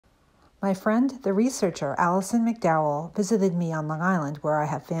My friend, the researcher Alison McDowell, visited me on Long Island where I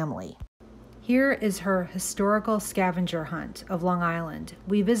have family. Here is her historical scavenger hunt of Long Island.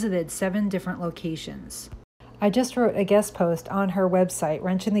 We visited 7 different locations. I just wrote a guest post on her website,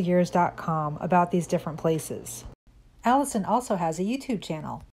 wrenchinthegears.com, about these different places. Alison also has a YouTube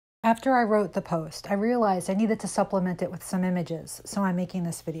channel. After I wrote the post, I realized I needed to supplement it with some images, so I'm making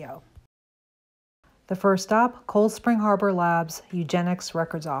this video. The first stop, Cold Spring Harbor Lab's Eugenics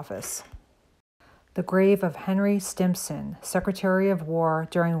Records Office. The grave of Henry Stimson, Secretary of War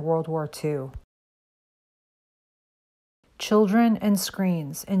during World War II. Children and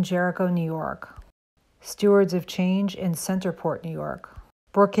Screens in Jericho, New York. Stewards of Change in Centerport, New York.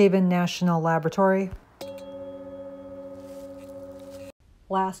 Brookhaven National Laboratory.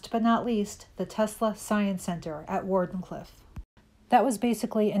 Last but not least, the Tesla Science Center at Wardenclyffe. That was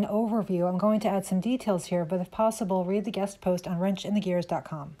basically an overview. I'm going to add some details here, but if possible, read the guest post on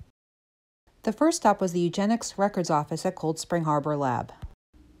wrenchinthegears.com. The first stop was the Eugenics Records Office at Cold Spring Harbor Lab.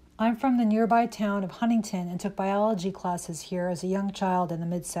 I'm from the nearby town of Huntington and took biology classes here as a young child in the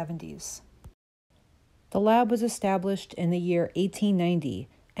mid-70s. The lab was established in the year 1890,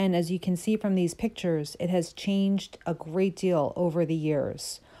 and as you can see from these pictures, it has changed a great deal over the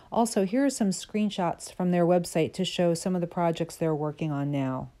years. Also, here are some screenshots from their website to show some of the projects they're working on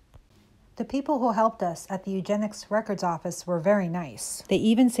now. The people who helped us at the Eugenics Records Office were very nice. They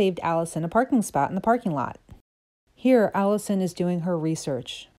even saved Alison a parking spot in the parking lot. Here, Alison is doing her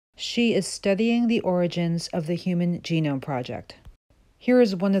research. She is studying the origins of the Human Genome Project. Here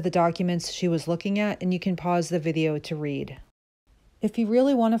is one of the documents she was looking at, and you can pause the video to read. If you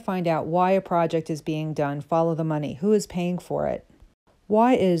really want to find out why a project is being done, follow the money. Who is paying for it?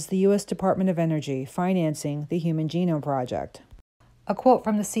 Why is the U.S. Department of Energy financing the Human Genome Project? A quote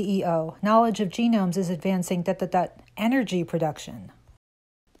from the CEO, knowledge of genomes is advancing energy production.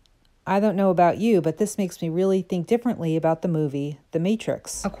 I don't know about you, but this makes me really think differently about the movie, The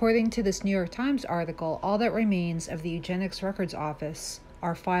Matrix. According to this New York Times article, all that remains of the Eugenics Records Office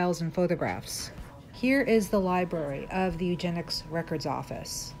are files and photographs. Here is the library of the Eugenics Records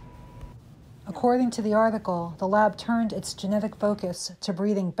Office. According to the article, the lab turned its genetic focus to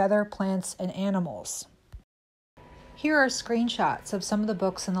breeding better plants and animals. Here are screenshots of some of the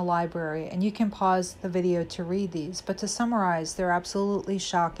books in the library, and you can pause the video to read these, but to summarize, they're absolutely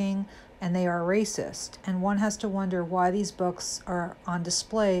shocking and they are racist, and one has to wonder why these books are on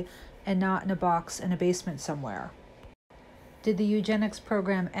display and not in a box in a basement somewhere. Did the eugenics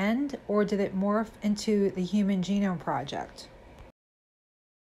program end, or did it morph into the Human Genome Project?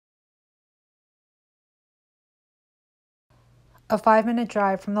 A 5-minute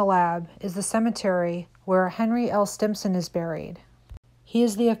drive from the lab is the cemetery where Henry L. Stimson is buried. He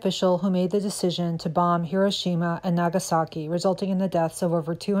is the official who made the decision to bomb Hiroshima and Nagasaki, resulting in the deaths of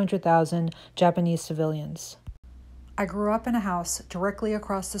over 200,000 Japanese civilians. I grew up in a house directly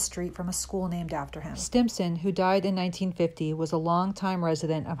across the street from a school named after him. Stimson, who died in 1950, was a longtime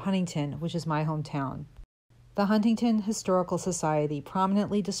resident of Huntington, which is my hometown. The Huntington Historical Society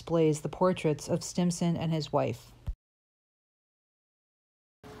prominently displays the portraits of Stimson and his wife.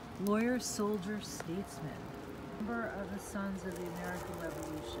 Lawyer, soldier, statesman, member of the Sons of the American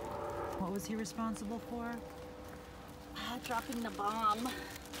Revolution. What was he responsible for? Dropping the bomb on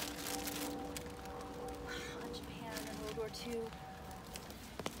Japan in World War II.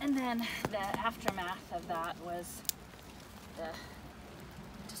 And then the aftermath of that was the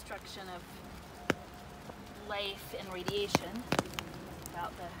destruction of life and radiation,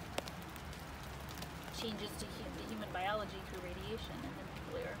 about the changes to the human biology through radiation and the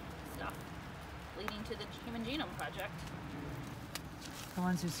nuclear stuff, leading to the Human Genome Project. The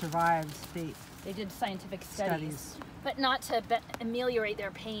ones who survived, they did scientific studies. But not to ameliorate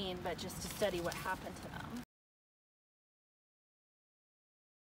their pain, but just to study what happened to them.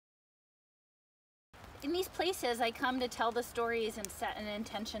 In these places, I come to tell the stories and set an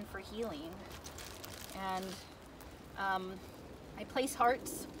intention for healing. And I place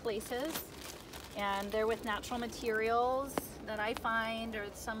hearts places, and they're with natural materials that I find or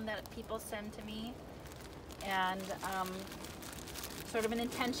some that people send to me, and sort of an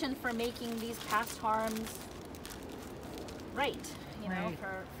intention for making these past harms right, you know,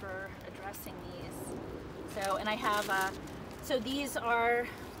 for addressing these. So, and I have, so these are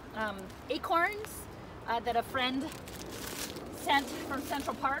acorns that a friend sent from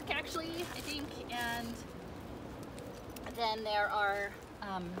Central Park, actually, I think, and then there are,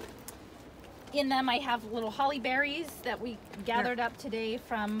 in them I have little holly berries that we gathered up today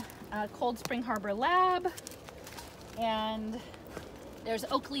from Cold Spring Harbor Lab, and there's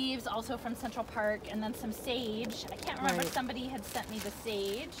oak leaves also from Central Park, and then some sage. I can't remember, somebody had sent me the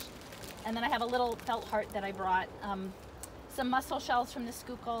sage. And then I have a little felt heart that I brought. Some mussel shells from the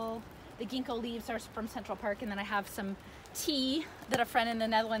Schuylkill. The ginkgo leaves are from Central Park. And then I have some tea that a friend in the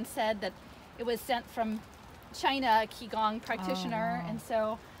Netherlands said that it was sent from China, a Qigong practitioner. Oh, wow. And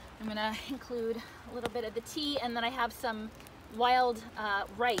so I'm gonna include a little bit of the tea. And then I have some wild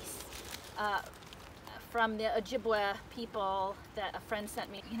rice from the Ojibwe people that a friend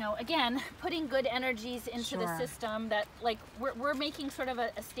sent me. You know, again, putting good energies into the system that, like, we're making sort of a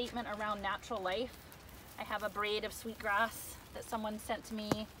statement around natural life. I have a braid of sweetgrass that someone sent to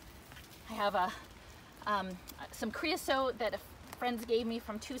me. I have some creosote that friends gave me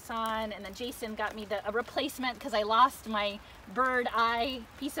from Tucson, and then Jason got me a replacement because I lost my bird eye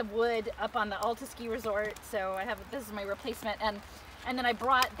piece of wood up on the Alta Ski Resort. So this is my replacement, and then I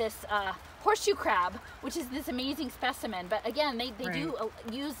brought this horseshoe crab, which is this amazing specimen. But again, they do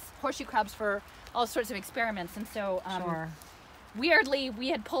use horseshoe crabs for all sorts of experiments, and so weirdly, we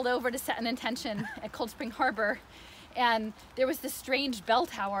had pulled over to set an intention at Cold Spring Harbor, and there was this strange bell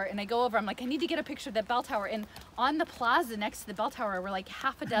tower, and I go over, I'm like, I need to get a picture of that bell tower. And on the plaza next to the bell tower were like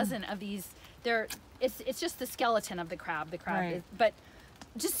half a dozen of these. It's just the skeleton of the crab. The crab is, but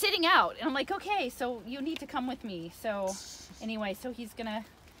just sitting out. And I'm like, okay, so you need to come with me. So anyway, so he's gonna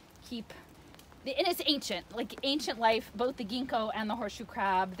keep, and it's ancient, like ancient life, both the ginkgo and the horseshoe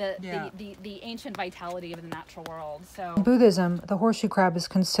crab, the ancient vitality of the natural world. So in Buddhism, the horseshoe crab is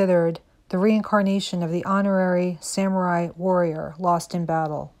considered the reincarnation of the honorary samurai warrior lost in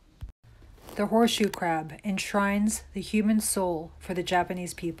battle. The horseshoe crab enshrines the human soul for the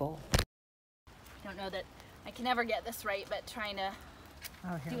Japanese people. I don't know that I can ever get this right, but trying to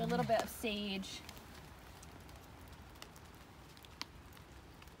do a little bit of sage.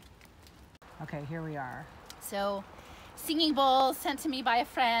 Okay, here we are. So, singing bowl sent to me by a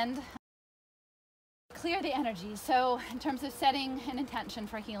friend. Clear the energy. So, in terms of setting an intention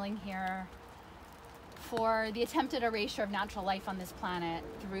for healing here, for the attempted erasure of natural life on this planet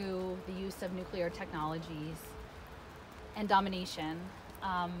through the use of nuclear technologies and domination,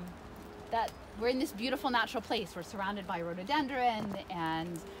 that we're in this beautiful natural place. We're surrounded by rhododendron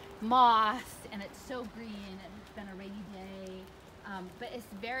and moss, and it's so green, and it's been a rainy day. But it's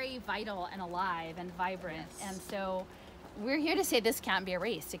very vital and alive and vibrant. Yes. And so we're here to say this can't be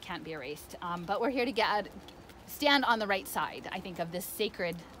erased. It can't be erased. But we're here to stand on the right side, I think, of this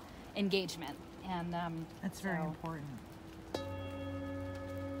sacred engagement. And that's very important.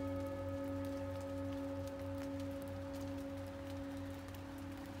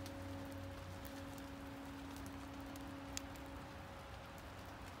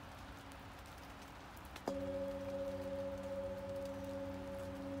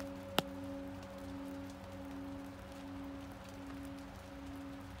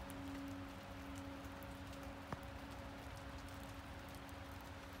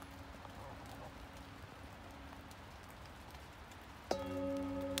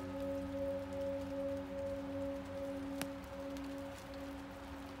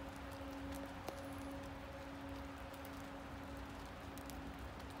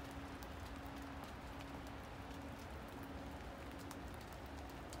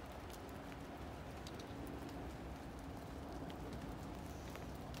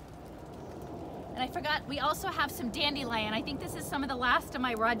 And I forgot, we also have some dandelion. I think this is some of the last of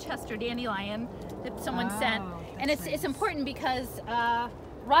my Rochester dandelion that someone sent. And it's important because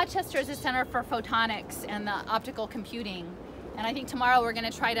Rochester is a center for photonics and the optical computing. And I think tomorrow we're going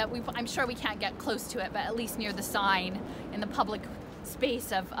to try to, I'm sure we can't get close to it, but at least near the sign in the public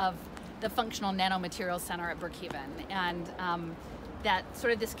space of the Functional Nanomaterials Center at Brookhaven. And that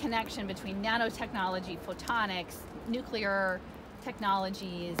sort of this connection between nanotechnology, photonics, nuclear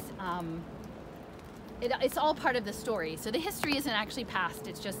technologies, it's all part of the story. So the history isn't actually past,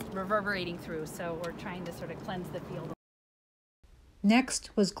 it's just reverberating through. So we're trying to sort of cleanse the field.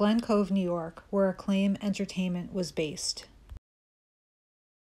 Next was Glen Cove, New York, where Acclaim Entertainment was based.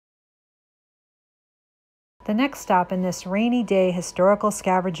 The next stop in this rainy day historical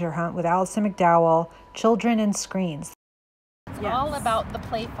scavenger hunt with Alison McDowell, Children and Screens. It's all about the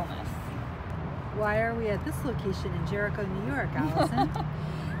playfulness. Why are we at this location in Jericho, New York, Allison?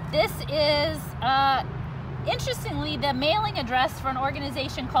 This is, interestingly, the mailing address for an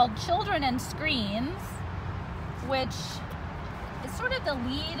organization called Children and Screens, which is sort of the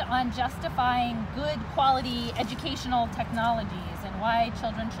lead on justifying good quality educational technologies and why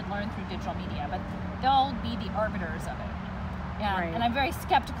children should learn through digital media, but they'll be the arbiters of it. And I'm very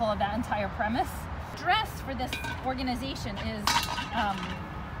skeptical of that entire premise. The address for this organization is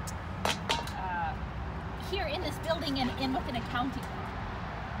here in this building and in with an accounting firm.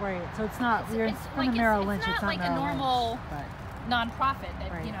 Right, so it's not, we're in front of Merrill Lynch. It's not like a normal nonprofit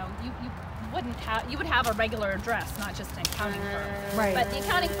that Right. you would have a regular address, not just an accounting firm. Right. But the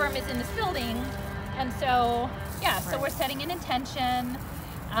accounting firm is in this building, and so so we're setting an intention.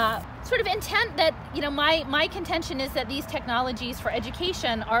 Sort of intent that, my contention is that these technologies for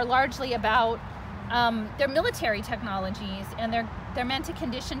education are largely about, they're military technologies, and they're meant to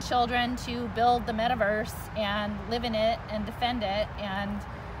condition children to build the metaverse and live in it and defend it. And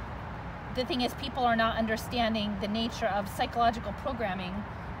the thing is, people are not understanding the nature of psychological programming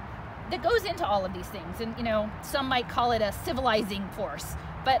that goes into all of these things. And, some might call it a civilizing force.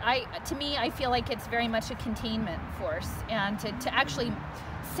 But to me, I feel like it's very much a containment force, and to actually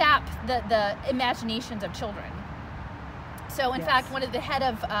sap the imaginations of children. So in fact, one of the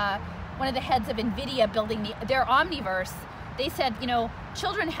heads of NVIDIA building their Omniverse, they said,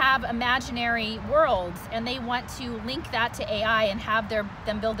 children have imaginary worlds, and they want to link that to AI and have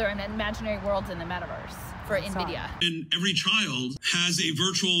them build their imaginary worlds in the metaverse for NVIDIA. And every child has a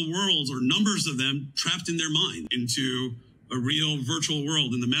virtual world, or numbers of them, trapped in their mind into a real virtual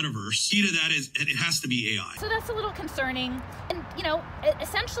world in the metaverse. The key to that is it has to be AI. So that's a little concerning. And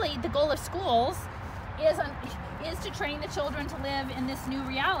essentially the goal of schools is to train the children to live in this new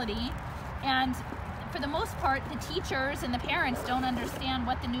reality. And for the most part, the teachers and the parents don't understand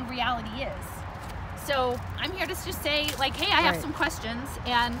what the new reality is. So I'm here to just say, like, hey, I have some questions,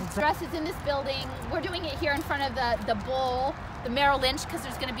 and dress is in this building. We're doing it here in front of the Bull, the Merrill Lynch, because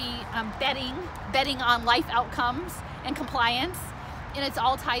there's going to be betting on life outcomes and compliance, and it's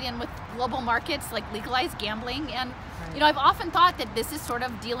all tied in with global markets like legalized gambling. And I've often thought that this is sort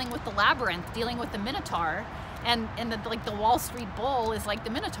of dealing with the labyrinth, dealing with the Minotaur, and the Wall Street Bull is like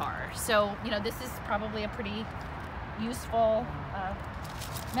the Minotaur. So this is probably a pretty useful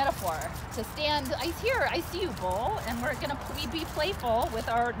metaphor to stand. I see you, Bull, and we're gonna be playful with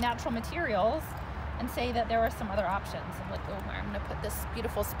our natural materials and say that there are some other options. And look over, I'm gonna put this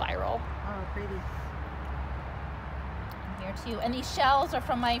beautiful spiral. Oh, pretty. Here too. And these shells are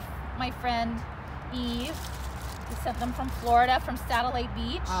from my friend Eve. We sent them from Florida, from Satellite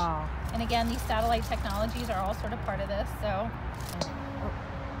Beach. Oh. And again, these satellite technologies are all sort of part of this. So.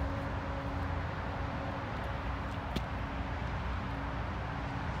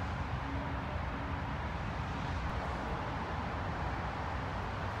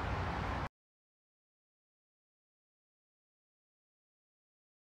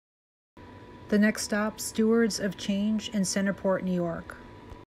 The next stop, Stewards of Change in Centerport, New York.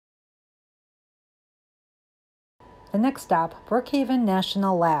 The next stop, Brookhaven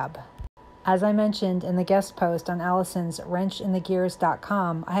National Lab. As I mentioned in the guest post on Alison's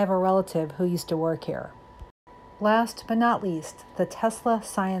wrenchinthegears.com, I have a relative who used to work here. Last but not least, the Tesla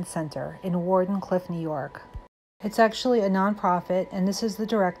Science Center in Wardenclyffe, New York. It's actually a nonprofit, and this is the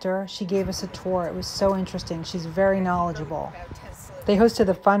director. She gave us a tour. It was so interesting. She's very knowledgeable. They hosted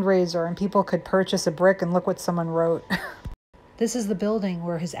a fundraiser, and people could purchase a brick, and look what someone wrote. This is the building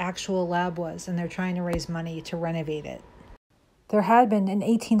where his actual lab was, and they're trying to raise money to renovate it. There had been an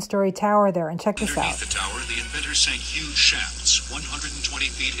 18-story tower there, and check this out. Underneath the tower, the inventors sank huge shafts, 120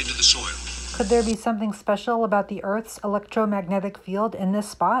 feet into the soil. Could there be something special about the Earth's electromagnetic field in this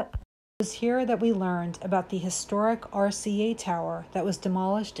spot? It was here that we learned about the historic RCA tower that was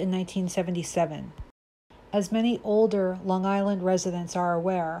demolished in 1977. As many older Long Island residents are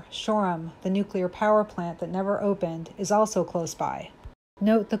aware, Shoreham, the nuclear power plant that never opened, is also close by.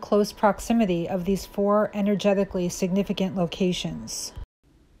 Note the close proximity of these 4 energetically significant locations.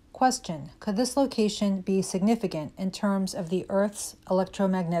 Question: could this location be significant in terms of the Earth's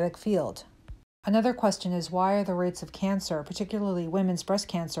electromagnetic field? Another question is, why are the rates of cancer, particularly women's breast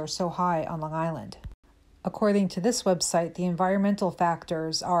cancer, so high on Long Island? According to this website, the environmental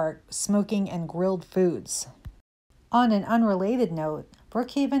factors are smoking and grilled foods. On an unrelated note,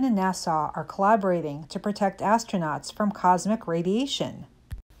 Brookhaven and NASA are collaborating to protect astronauts from cosmic radiation.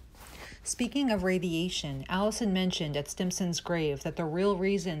 Speaking of radiation, Alison mentioned at Stimson's grave that the real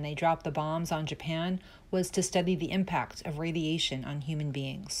reason they dropped the bombs on Japan was to study the impact of radiation on human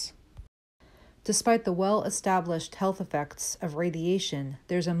beings. Despite the well-established health effects of radiation,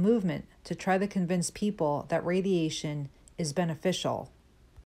 there's a movement to try to convince people that radiation is beneficial.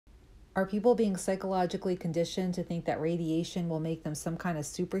 Are people being psychologically conditioned to think that radiation will make them some kind of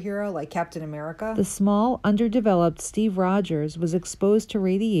superhero like Captain America? The small, underdeveloped Steve Rogers was exposed to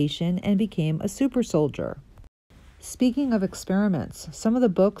radiation and became a super soldier. Speaking of experiments, some of the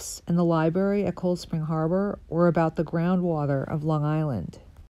books in the library at Cold Spring Harbor were about the groundwater of Long Island.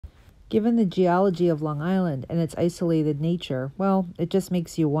 Given the geology of Long Island and its isolated nature, well, it just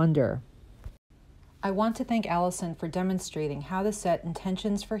makes you wonder. I want to thank Alison for demonstrating how to set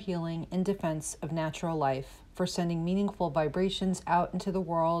intentions for healing in defense of natural life. for sending meaningful vibrations out into the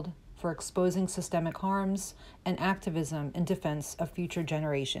world, for exposing systemic harms, and activism in defense of future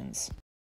generations.